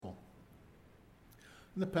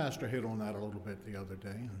And the pastor hit on that a little bit the other day.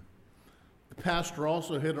 And the pastor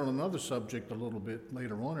also hit on another subject a little bit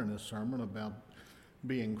later on in his sermon about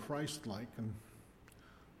being Christ-like. And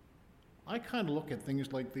I kind of look at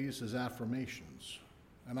things like these as affirmations.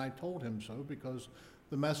 And I told him so because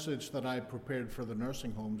the message that I prepared for the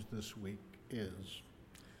nursing homes this week is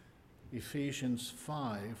Ephesians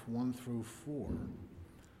 5, 1 through 4.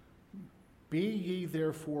 Be ye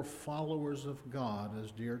therefore followers of God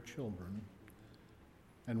as dear children,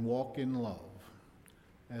 and walk in love,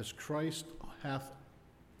 as Christ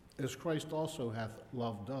also hath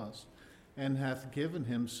loved us, and hath given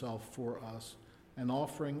himself for us, an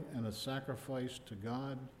offering and a sacrifice to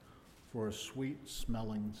God for a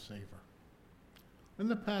sweet-smelling savor. And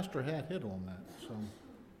the pastor had hit on that, so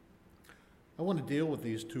I want to deal with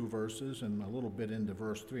these two verses and a little bit into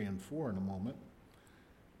verse 3 and 4 in a moment.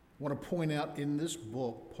 I want to point out in this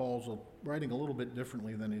book, Paul's writing a little bit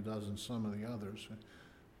differently than he does in some of the others.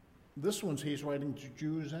 This one's he's writing to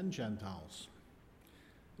Jews and Gentiles.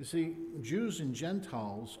 You see, Jews and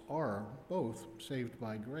Gentiles are both saved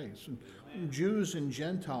by grace. And Jews and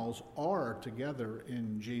Gentiles are together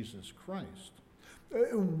in Jesus Christ.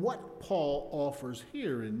 What Paul offers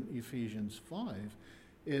here in Ephesians 5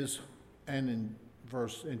 is, and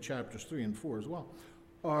in chapters 3 and 4 as well,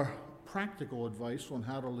 are practical advice on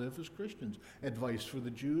how to live as Christians. Advice for the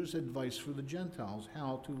Jews, advice for the Gentiles,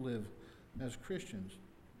 how to live as Christians.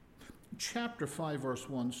 Chapter 5, verse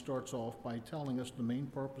 1 starts off by telling us the main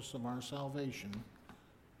purpose of our salvation,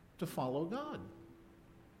 to follow God.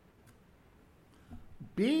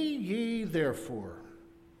 Be ye therefore.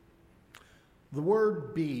 The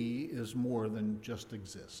word be is more than just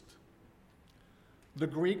exist. The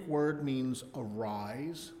Greek word means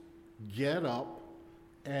arise, get up,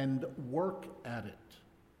 and work at it.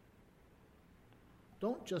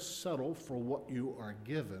 Don't just settle for what you are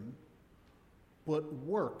given, but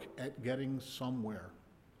work at getting somewhere.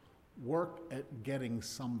 Work at getting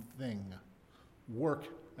something. Work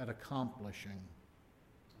at accomplishing.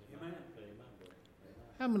 Amen.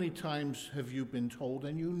 How many times have you been told,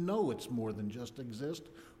 and you know it's more than just exist,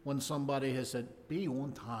 when somebody has said, be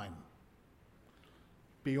on time,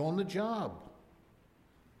 be on the job,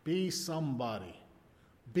 be somebody,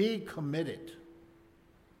 be committed,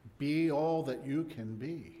 be all that you can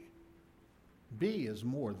be. Be is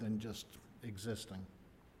more than just existing.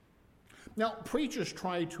 Now, preachers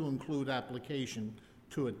try to include application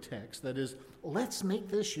to a text, that is, let's make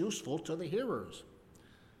this useful to the hearers.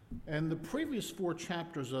 And the previous 4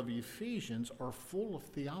 chapters of Ephesians are full of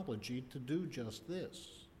theology to do just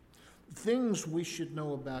this. Things we should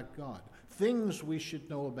know about God, things we should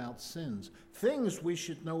know about sins, things we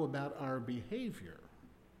should know about our behavior.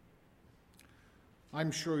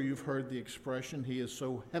 I'm sure you've heard the expression, he is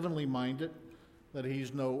so heavenly minded that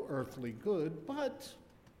he's no earthly good, but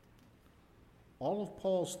all of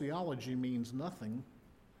Paul's theology means nothing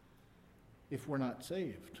if we're not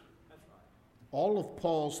saved. All of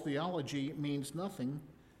Paul's theology means nothing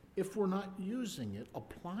if we're not using it,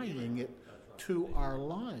 applying it to our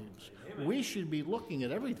lives. We should be looking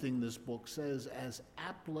at everything this book says as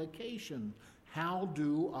application. How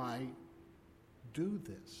do I do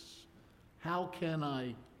this? How can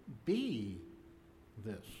I be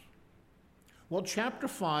this? Well, chapter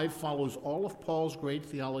 5 follows all of Paul's great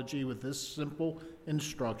theology with this simple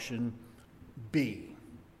instruction: be.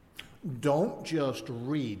 Don't just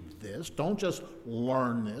read this. Don't just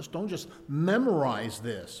learn this. Don't just memorize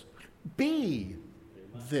this. Be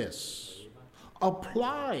this.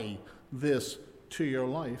 Apply this to your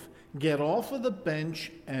life. Get off of the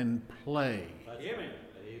bench and play. Amen.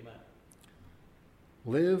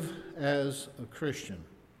 Live as a Christian.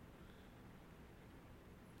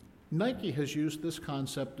 Nike has used this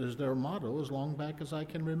concept as their motto as long back as I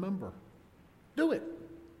can remember. Do it.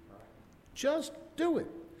 Just do it.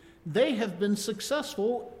 They have been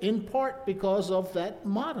successful in part because of that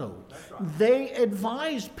motto. Right. They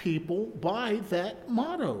advise people by that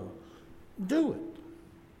motto. Do it.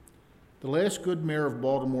 The last good mayor of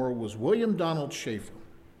Baltimore was William Donald Schaefer,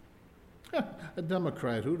 a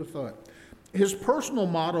Democrat, who'd have thought. His personal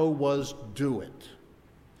motto was do it.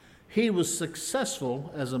 He was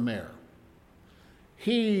successful as a mayor.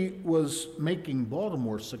 He was making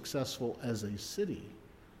Baltimore successful as a city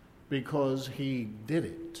because he did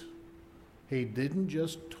it. He didn't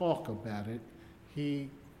just talk about it, he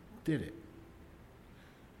did it.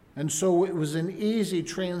 And so it was an easy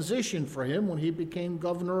transition for him when he became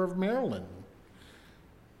governor of Maryland,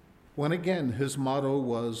 when again his motto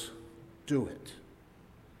was, do it.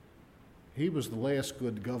 He was the last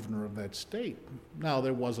good governor of that state. Now,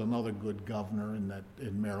 there was another good governor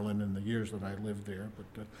in Maryland in the years that I lived there,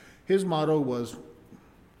 but his motto was,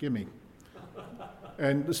 Gimme.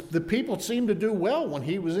 And the people seemed to do well when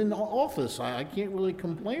he was in office. I can't really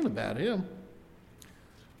complain about him.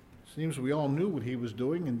 Seems we all knew what he was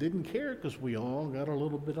doing and didn't care because we all got a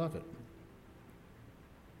little bit of it.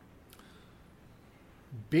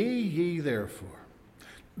 Be ye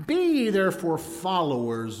therefore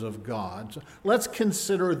followers of God. So let's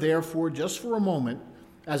consider therefore just for a moment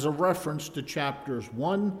as a reference to chapters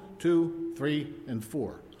 1, 2, 3, and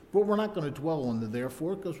 4. But we're not going to dwell on the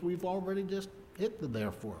therefore because we've already just hit the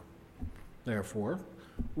therefore. Therefore,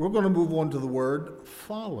 we're going to move on to the word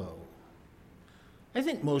follow. I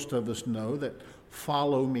think most of us know that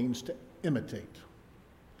follow means to imitate.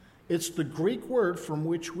 It's the Greek word from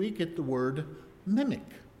which we get the word mimic.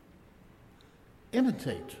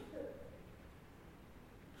 Imitate.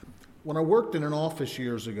 When I worked in an office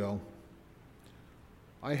years ago,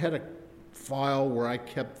 I had a file where I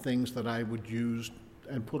kept things that I would use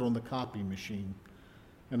and put on the copy machine.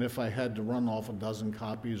 And if I had to run off a dozen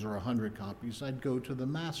copies or 100 copies, I'd go to the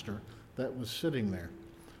master that was sitting there.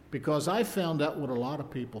 Because I found out what a lot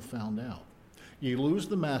of people found out. You lose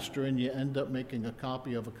the master and you end up making a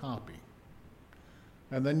copy of a copy.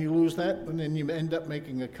 And then you lose that, and then you end up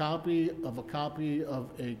making a copy of a copy of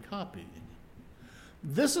a copy.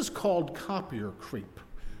 This is called copier creep.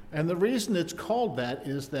 And the reason it's called that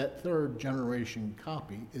is that third generation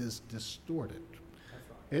copy is distorted.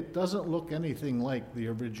 It doesn't look anything like the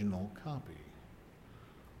original copy.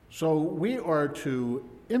 So we are to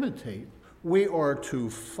imitate, we are to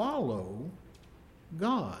follow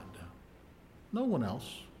God, no one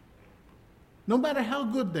else. No matter how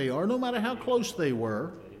good they are, no matter how close they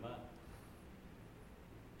were.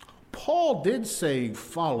 Paul did say,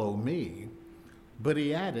 follow me, but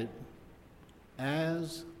he added,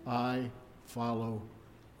 as I follow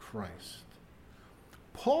Christ.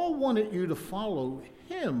 Paul wanted you to follow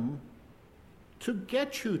him to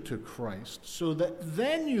get you to Christ so that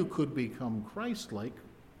then you could become Christ-like,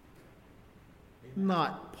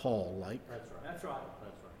 not Paul-like. That's right. That's right.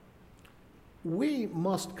 We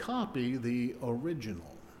must copy the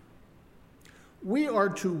original. We are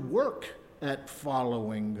to work at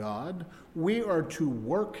following God. We are to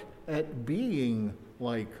work at being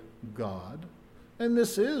like God. And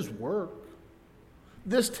this is work.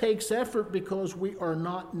 This takes effort because we are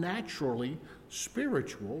not naturally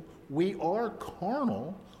spiritual. We are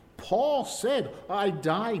carnal. Paul said, I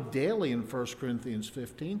die daily in 1 Corinthians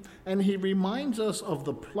 15. And he reminds us of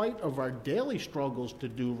the plight of our daily struggles to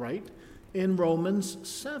do right in Romans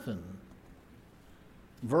 7.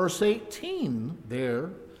 Verse 18 there,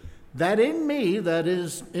 that in me, that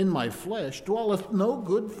is in my flesh, dwelleth no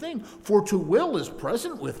good thing. For to will is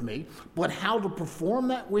present with me, but how to perform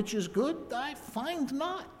that which is good, I find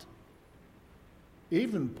not.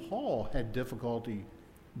 Even Paul had difficulty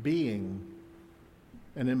being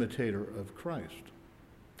an imitator of Christ.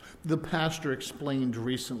 The pastor explained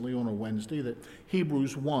recently on a Wednesday that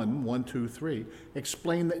Hebrews 1, 2, 3,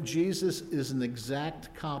 explained that Jesus is an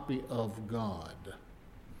exact copy of God.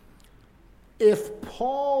 If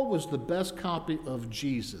Paul was the best copy of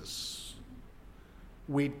Jesus,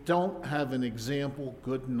 we don't have an example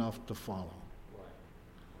good enough to follow.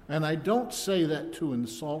 And I don't say that to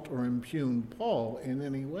insult or impugn Paul in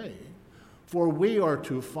any way, for we are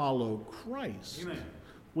to follow Christ. Amen.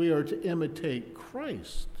 We are to imitate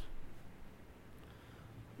Christ.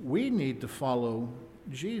 We need to follow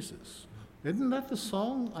Jesus. Isn't that the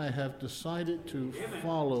song? I have decided to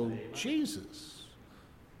follow Jesus.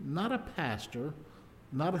 Not a pastor,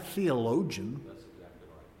 not a theologian. That's exactly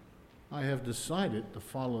right. I have decided to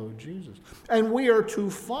follow Jesus. And we are to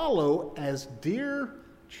follow as dear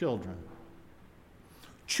children.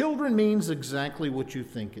 Children means exactly what you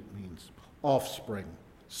think it means. Offspring,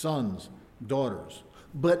 sons, daughters.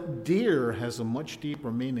 But dear has a much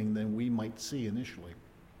deeper meaning than we might see initially.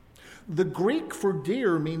 The Greek for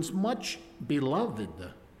dear means much beloved,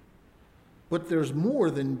 but there's more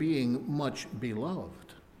than being much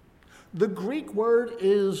beloved. The Greek word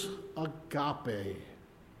is agape,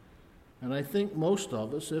 and I think most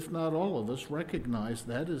of us, if not all of us, recognize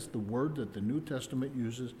that is the word that the New Testament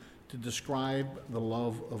uses to describe the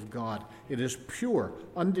love of God. It is pure,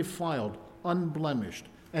 undefiled, unblemished,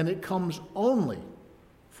 and it comes only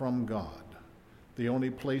from God. The only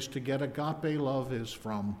place to get agape love is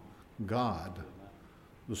from God,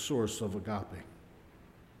 the source of agape.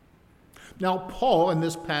 Now, Paul in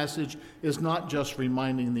this passage is not just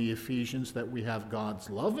reminding the Ephesians that we have God's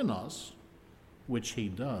love in us, which he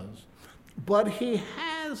does, but he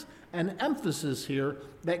has an emphasis here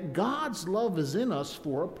that God's love is in us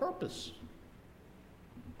for a purpose.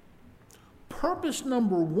 Purpose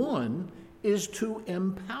number one is to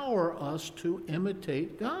empower us to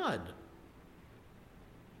imitate God.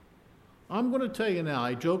 I'm going to tell you now,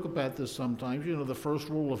 I joke about this sometimes. You know, the first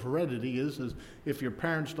rule of heredity is if your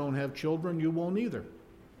parents don't have children, you won't either.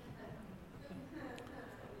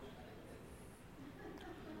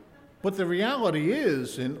 But the reality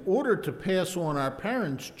is, in order to pass on our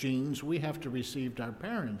parents' genes, we have to receive our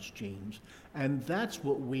parents' genes. And that's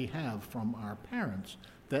what we have from our parents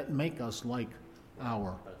that make us like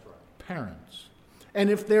our parents. And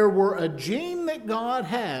if there were a gene that God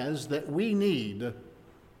has that we need,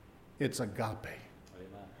 it's agape.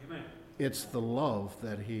 Amen. It's the love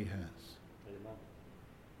that he has. Amen.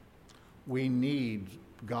 We need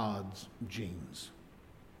God's genes.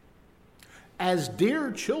 As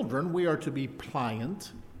dear children, we are to be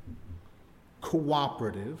pliant,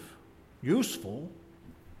 cooperative, useful,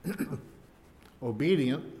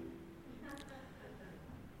 obedient.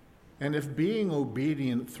 And if being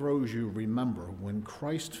obedient throws you, remember, when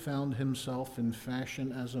Christ found himself in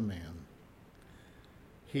fashion as a man,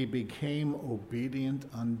 he became obedient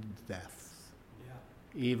unto death,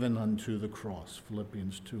 even unto the cross,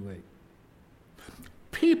 Philippians 2:8.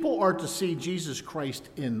 People are to see Jesus Christ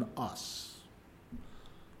in us.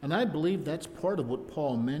 And I believe that's part of what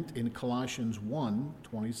Paul meant in Colossians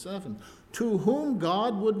 1:27, to whom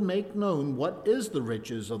God would make known what is the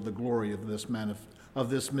riches of the glory of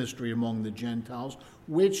this mystery among the Gentiles,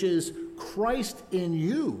 which is Christ in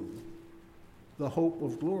you, the hope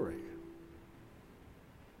of glory.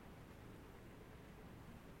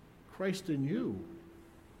 Christ in you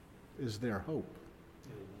is their hope.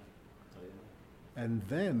 And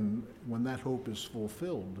then, when that hope is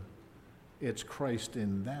fulfilled, it's Christ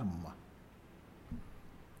in them.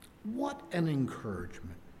 What an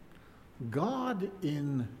encouragement. God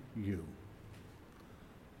in you.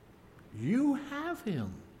 You have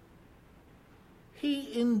him.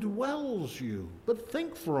 He indwells you. But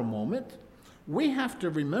think for a moment. We have to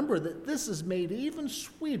remember that this is made even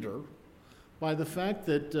sweeter by the fact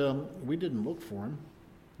that we didn't look for him.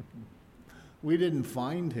 We didn't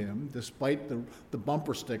find him, despite the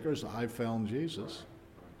bumper stickers, I found Jesus.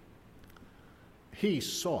 He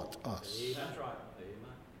sought us. That's right.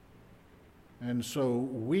 Amen. And so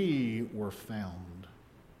we were found.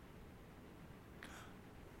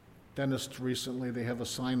 Dentists recently, they have a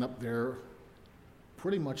sign up there,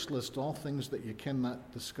 pretty much lists all things that you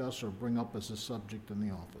cannot discuss or bring up as a subject in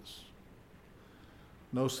the office.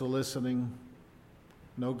 No soliciting,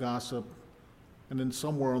 no gossip, and then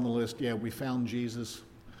somewhere on the list, we found Jesus.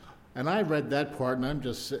 And I read that part, and I'm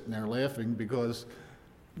just sitting there laughing because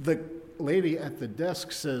the lady at the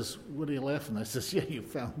desk says, "What are you laughing?" I says, "Yeah, you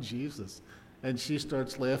found Jesus." And she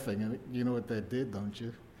starts laughing, and you know what that did, don't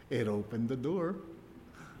you? It opened the door.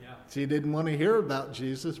 Yeah. She didn't want to hear about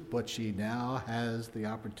Jesus, but she now has the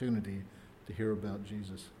opportunity to hear about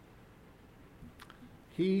Jesus.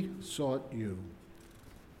 He sought you.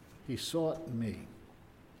 He sought me.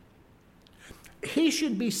 He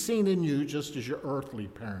should be seen in you just as your earthly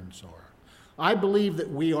parents are. I believe that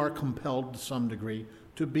we are compelled to some degree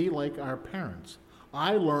to be like our parents.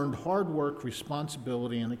 I learned hard work,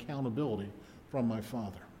 responsibility, and accountability from my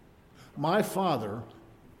father. My father,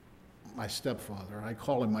 my stepfather, I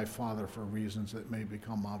call him my father for reasons that may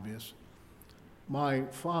become obvious. My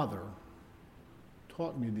father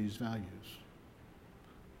taught me these values.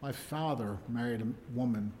 My father married a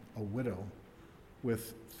woman, a widow,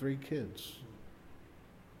 with 3 kids,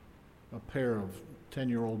 a pair of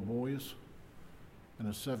 10-year-old boys and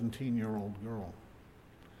a 17-year-old girl.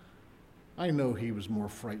 I know he was more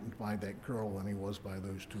frightened by that girl than he was by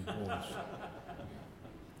those 2 boys.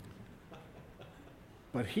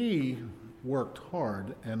 But he worked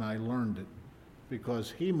hard, and I learned it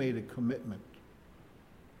because he made a commitment,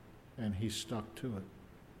 and he stuck to it.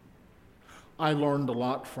 I learned a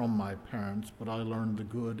lot from my parents, but I learned the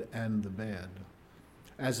good and the bad.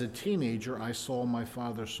 As a teenager, I saw my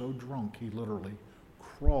father so drunk he literally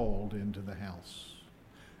crawled into the house.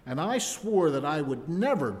 And I swore that I would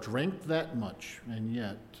never drink that much, and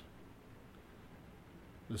yet,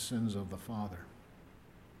 the sins of the father.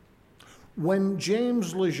 When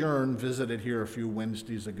James Lejeune visited here a few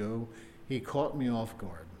Wednesdays ago, he caught me off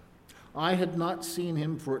guard. I had not seen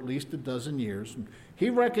him for at least a dozen years. He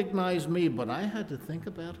recognized me, but I had to think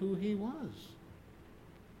about who he was.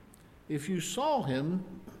 If you saw him,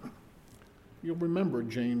 you'll remember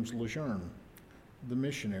James Lejeune, the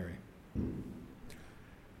missionary.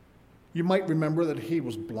 You might remember that he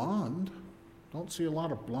was blonde. Don't see a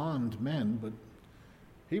lot of blonde men, but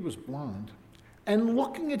he was blonde. And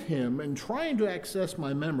looking at him and trying to access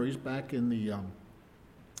my memories back in the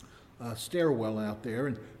stairwell out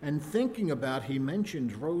there, and thinking about, he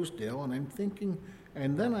mentions Rosedale, and I'm thinking,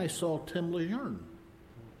 and then I saw Tim Lejeune,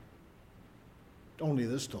 only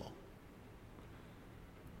this tall.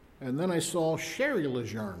 And then I saw Sherry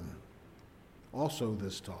Lejeune, also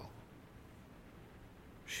this tall.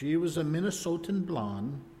 She was a Minnesotan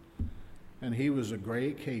blonde, and he was a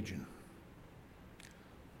gray Cajun.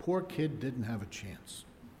 Poor kid didn't have a chance.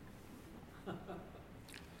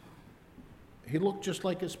 He looked just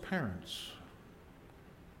like his parents.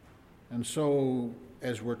 And so,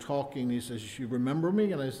 as we're talking, he says, "You remember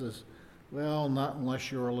me?" And I says, "Well, not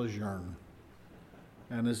unless you're a Lejeune."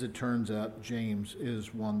 And as it turns out, James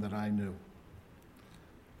is one that I knew.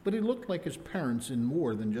 But he looked like his parents in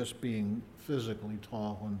more than just being physically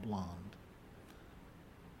tall and blonde.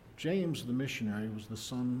 James, the missionary, was the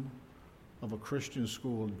son of a Christian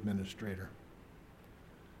school administrator.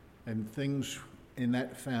 And things in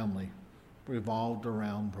that family revolved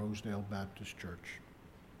around Rosedale Baptist Church.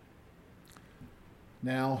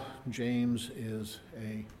 Now, James is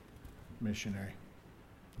a missionary.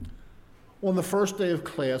 On the first day of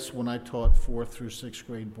class, when I taught 4th through 6th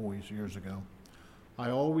grade boys years ago, I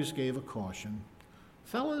always gave a caution.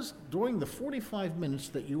 Fellas, during the 45 minutes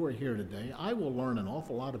that you are here today, I will learn an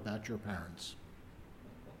awful lot about your parents.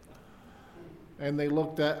 And they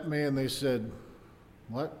looked at me and they said,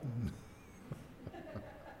 "What?"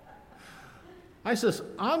 I says,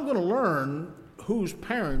 "I'm going to learn whose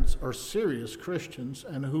parents are serious Christians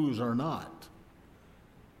and whose are not.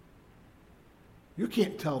 You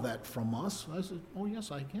can't tell that from us." I said, "Oh, yes,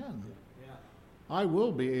 I can. Yeah. I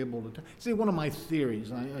will be able to tell." See, one of my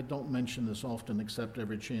theories, I don't mention this often except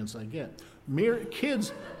every chance I get.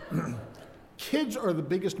 Kids are the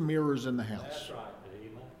biggest mirrors in the house. That's right.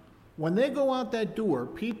 Amen. When they go out that door,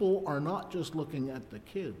 people are not just looking at the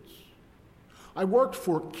kids. I worked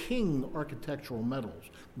for King Architectural Metals.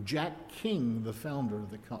 Jack King, the founder of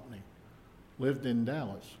the company, lived in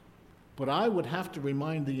Dallas. But I would have to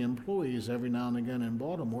remind the employees every now and again in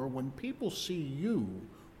Baltimore, when people see you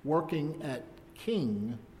working at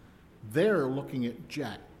King, they're looking at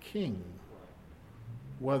Jack King,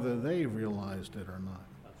 whether they realized it or not.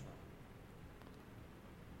 That's right.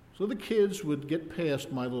 So the kids would get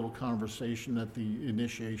past my little conversation at the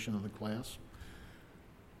initiation of the class,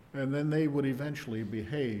 and then they would eventually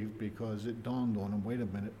behave because it dawned on them, wait a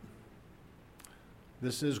minute,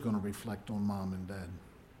 this is going to reflect on mom and dad.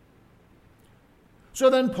 So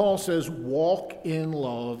then Paul says, "Walk in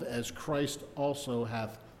love as Christ also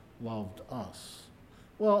hath loved us."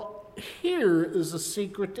 Well, here is a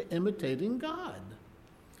secret to imitating God.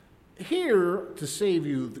 Here, to save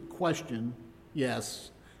you the question,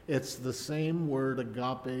 yes, it's the same word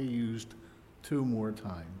agape used 2 more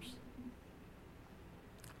times.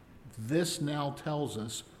 This now tells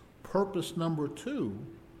us purpose number 2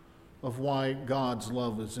 of why God's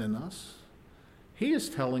love is in us. He is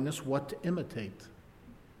telling us what to imitate.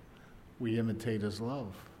 We imitate his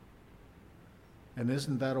love. And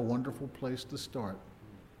isn't that a wonderful place to start?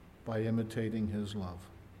 By imitating his love.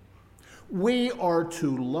 We are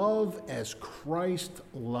to love as Christ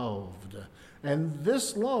loved. And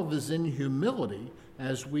this love is in humility,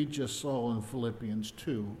 as we just saw in Philippians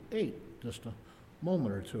 2:8, just a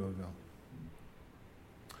moment or two ago.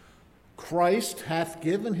 Christ hath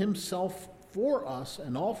given himself for us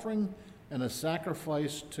an offering and a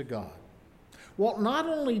sacrifice to God. Well, not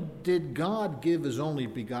only did God give his only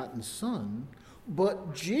begotten Son,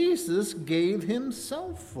 but Jesus gave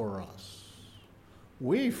himself for us.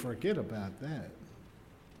 We forget about that.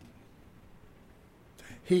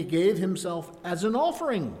 He gave himself as an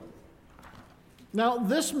offering. Now,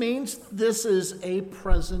 this means this is a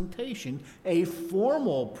presentation, a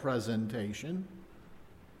formal presentation.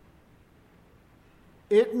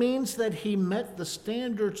 It means that he met the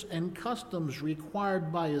standards and customs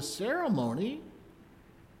required by a ceremony.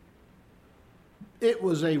 It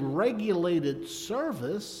was a regulated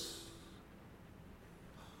service.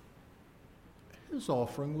 His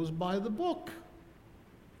offering was by the book.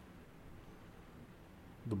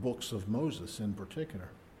 The books of Moses in particular.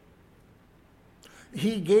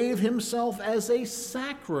 He gave himself as a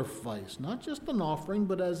sacrifice, not just an offering,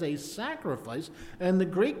 but as a sacrifice. And the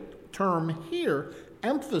Greek term here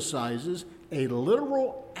emphasizes a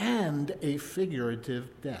literal and a figurative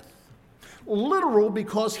death. Literal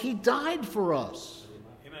because he died for us.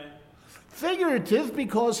 Amen. Figurative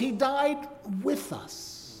because he died with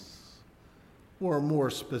us. Or more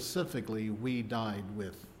specifically, we died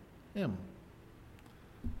with him.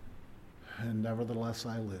 And nevertheless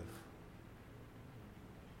I live.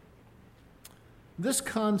 This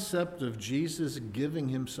concept of Jesus giving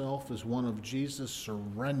himself is one of Jesus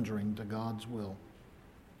surrendering to God's will.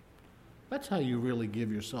 That's how you really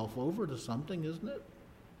give yourself over to something, isn't it?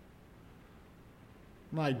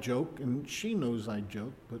 And I joke, and she knows I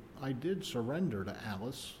joke, but I did surrender to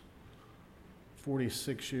Alice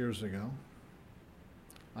 46 years ago.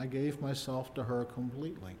 I gave myself to her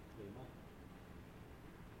completely.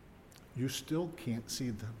 You still can't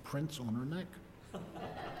see the prints on her neck.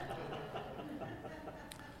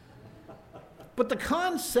 But the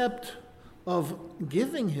concept of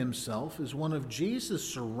giving himself is one of Jesus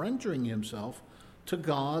surrendering himself to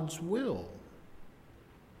God's will.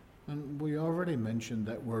 And we already mentioned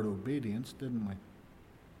that word obedience, didn't we?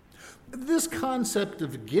 This concept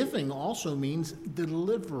of giving also means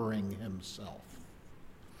delivering himself.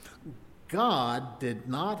 God did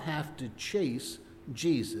not have to chase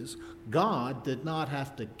Jesus. God did not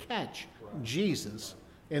have to catch Jesus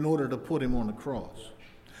in order to put him on the cross.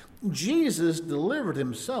 Jesus delivered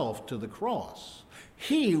himself to the cross.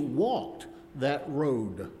 He walked that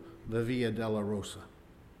road, the Via Dolorosa.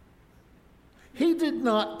 He did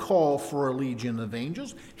not call for a legion of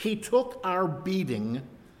angels. He took our beating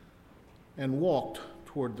and walked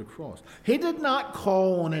toward the cross. He did not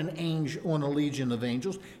call on a legion of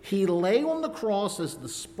angels. He lay on the cross as the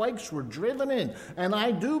spikes were driven in. And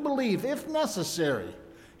I do believe, if necessary,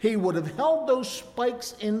 he would have held those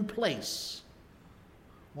spikes in place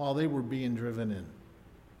while they were being driven in,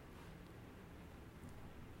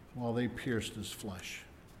 while they pierced his flesh.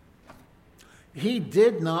 He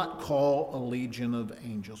did not call a legion of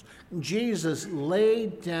angels. Jesus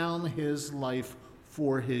laid down his life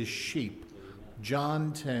for his sheep.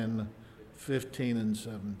 John 10, 15 and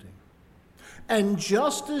 17. And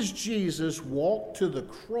just as Jesus walked to the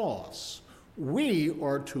cross, we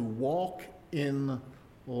are to walk in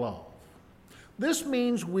love. This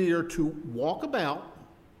means we are to walk about,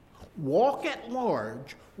 walk at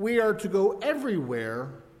large. We are to go everywhere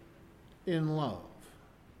in love.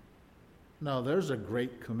 Now, there's a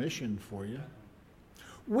great commission for you.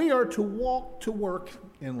 We are to walk to work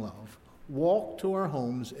in love, walk to our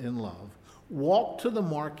homes in love, walk to the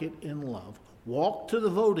market in love, walk to the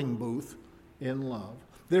voting booth in love.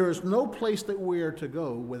 There is no place that we are to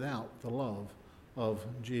go without the love of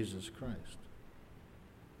Jesus Christ.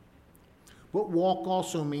 But walk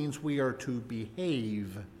also means we are to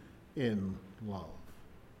behave in love.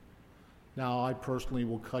 Now, I personally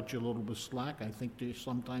will cut you a little bit slack. I think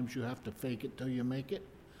sometimes you have to fake it till you make it.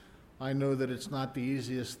 I know that it's not the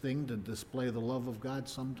easiest thing to display the love of God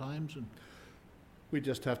sometimes, and we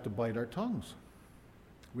just have to bite our tongues.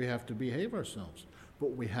 We have to behave ourselves,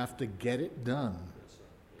 but we have to get it done. Yes, sir.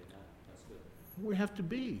 Amen. That's good. We have to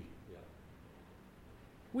be. Yeah.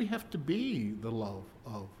 We have to be the love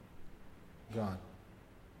of God.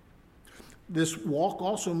 This walk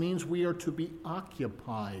also means we are to be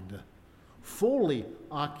occupied, fully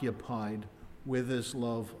occupied with this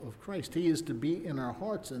love of Christ. He is to be in our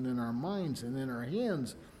hearts and in our minds and in our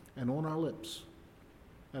hands and on our lips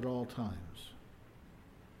at all times.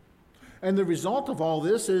 And the result of all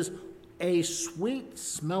this is a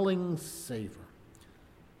sweet-smelling savor.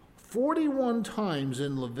 41 times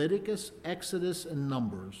in Leviticus, Exodus, and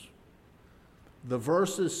Numbers, the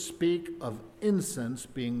verses speak of incense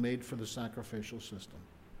being made for the sacrificial system.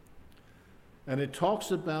 And it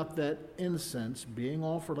talks about that incense being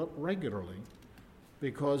offered up regularly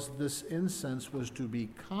because this incense was to be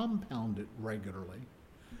compounded regularly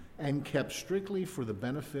and kept strictly for the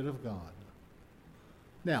benefit of God.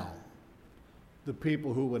 Now, the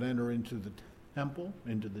people who would enter into the temple,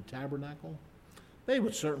 into the tabernacle, they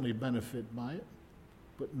would certainly benefit by it,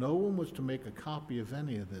 but no one was to make a copy of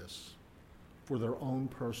any of this for their own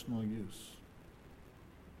personal use.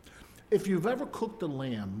 If you've ever cooked a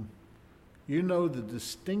lamb, you know the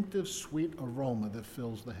distinctive sweet aroma that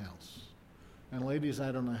fills the house. And ladies,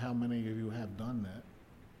 I don't know how many of you have done that.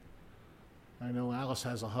 I know Alice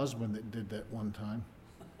has a husband that did that one time.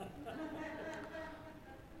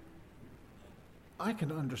 I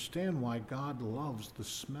can understand why God loves the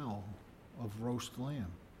smell of roast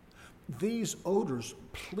lamb. These odors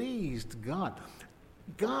pleased God.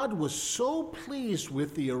 God was so pleased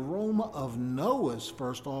with the aroma of Noah's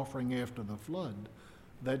first offering after the flood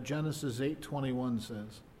that Genesis 8:21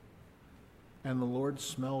 says, "And the Lord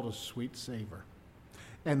smelled a sweet savor.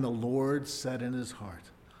 And the Lord said in his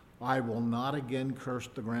heart, I will not again curse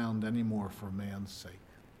the ground anymore for man's sake."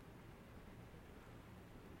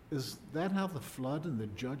 Is that how the flood and the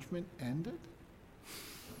judgment ended?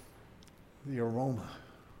 The aroma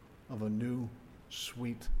of a new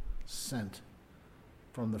sweet scent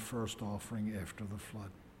from the first offering after the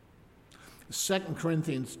flood. 2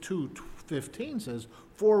 Corinthians 2:15 says,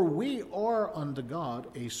 "For we are unto God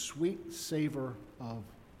a sweet savor of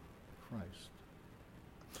Christ."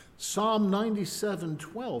 Psalm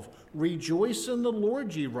 97:12, rejoice in the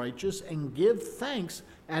Lord, ye righteous, and give thanks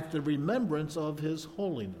at the remembrance of his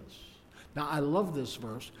holiness. Now, I love this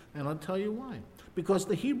verse, and I'll tell you why. Because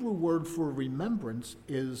the Hebrew word for remembrance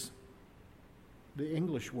is the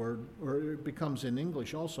English word, or it becomes in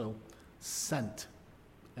English also, scent.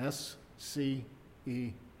 S-C-E-N-T.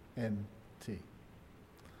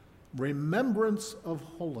 Remembrance of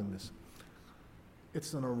holiness.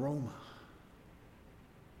 It's an aroma.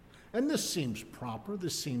 And this seems proper,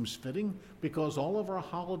 this seems fitting, because all of our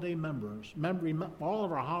holiday all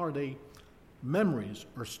of our holiday memories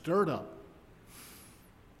are stirred up.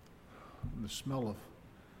 The smell of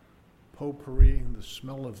potpourri, the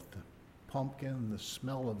smell of the pumpkin, the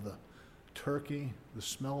smell of the turkey, the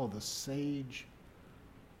smell of the sage.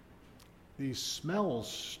 These smells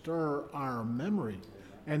stir our memory.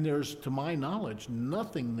 And there's, to my knowledge,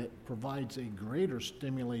 nothing that provides a greater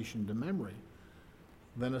stimulation to memory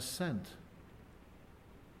than a scent.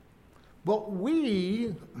 But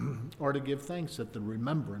we are to give thanks at the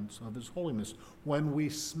remembrance of his holiness when we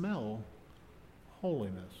smell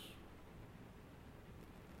holiness.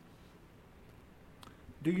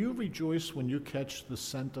 Do you rejoice when you catch the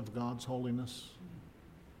scent of God's holiness?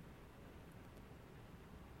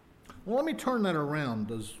 Well, let me turn that around.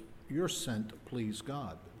 Does your scent please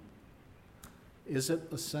God? Is it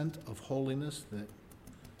a scent of holiness that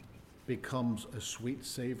becomes a sweet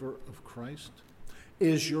savor of Christ?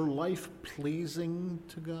 Is your life pleasing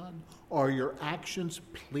to God? Are your actions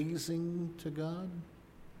pleasing to God?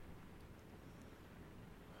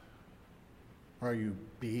 Are you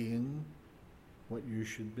being what you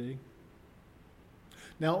should be?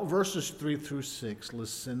 Now, verses 3 through 6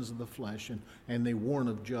 list sins of the flesh, and they warn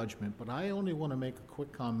of judgment, but I only want to make a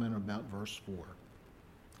quick comment about verse 4.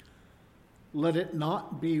 Let it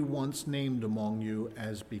not be once named among you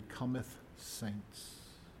as becometh saints.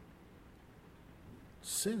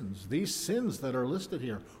 Sins, these sins that are listed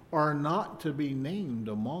here, are not to be named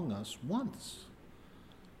among us once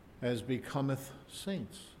as becometh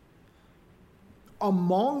saints.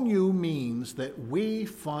 Among you means that we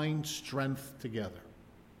find strength together.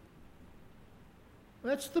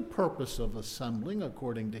 That's the purpose of assembling,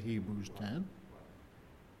 according to Hebrews 10.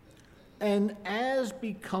 And as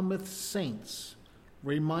becometh saints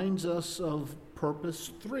reminds us of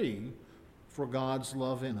purpose 3 for God's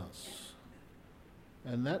love in us.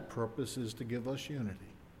 And that purpose is to give us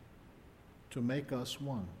unity, to make us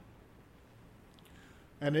one.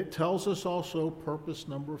 And it tells us also purpose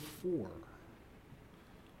number 4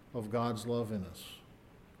 of God's love in us,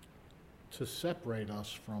 to separate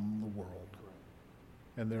us from the world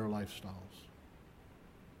and their lifestyles.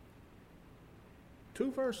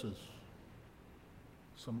 2 verses.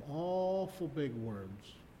 Some awful big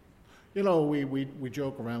words. You know, we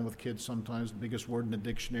joke around with kids sometimes. The biggest word in the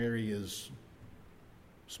dictionary is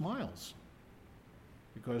smiles,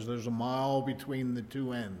 because there's a mile between the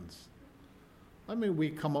 2 ends. I mean, we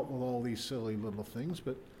come up with all these silly little things,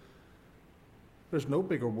 but there's no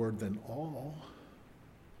bigger word than all.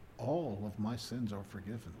 All of my sins are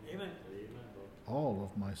forgiven. Amen. All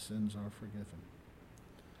of my sins are forgiven.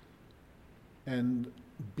 And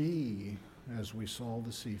be, as we saw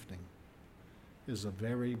this evening, is a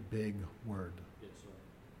very big word. Yes, sir.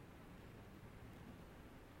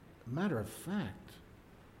 Matter of fact,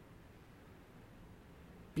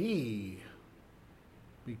 be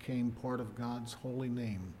became part of God's holy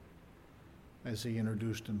name as he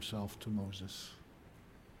introduced himself to Moses.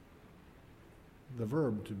 The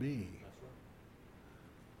verb to be. That's right.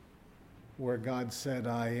 Where God said,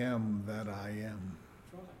 I am that I am.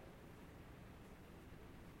 That's right.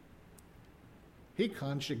 He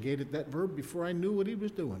conjugated that verb before I knew what he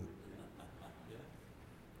was doing. Yeah.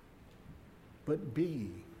 But be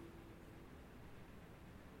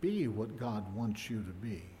what God wants you to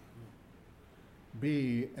be.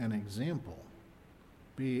 Be an example.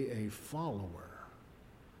 Be a follower.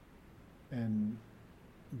 And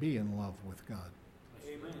be in love with God.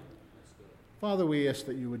 Amen. That's good. Father, we ask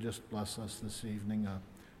that you would just bless us this evening.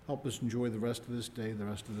 Help us enjoy the rest of this day, the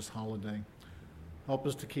rest of this holiday. Help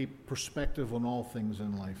us to keep perspective on all things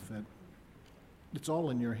in life, that it's all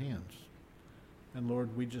in your hands. And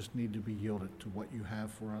Lord, we just need to be yielded to what you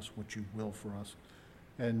have for us, what you will for us,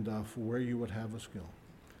 and for where you would have us go.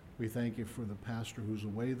 We thank you for the pastor who's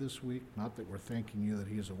away this week. Not that we're thanking you that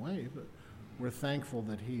he is away, but we're thankful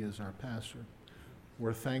that he is our pastor.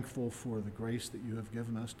 We're thankful for the grace that you have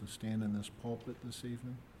given us to stand in this pulpit this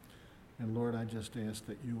evening. And Lord, I just ask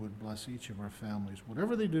that you would bless each of our families.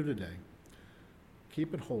 Whatever they do today,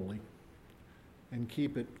 keep it holy and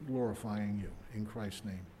keep it glorifying you. In Christ's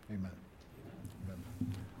name, amen. Amen.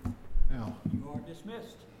 Now, You are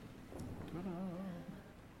dismissed. Go,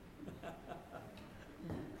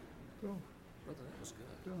 Brother, that was good.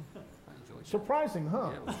 go. I enjoyed it. Surprising,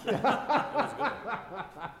 huh? Yeah, it was good.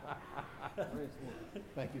 It was good.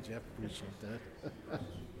 Thank you, Jeff. Appreciate that.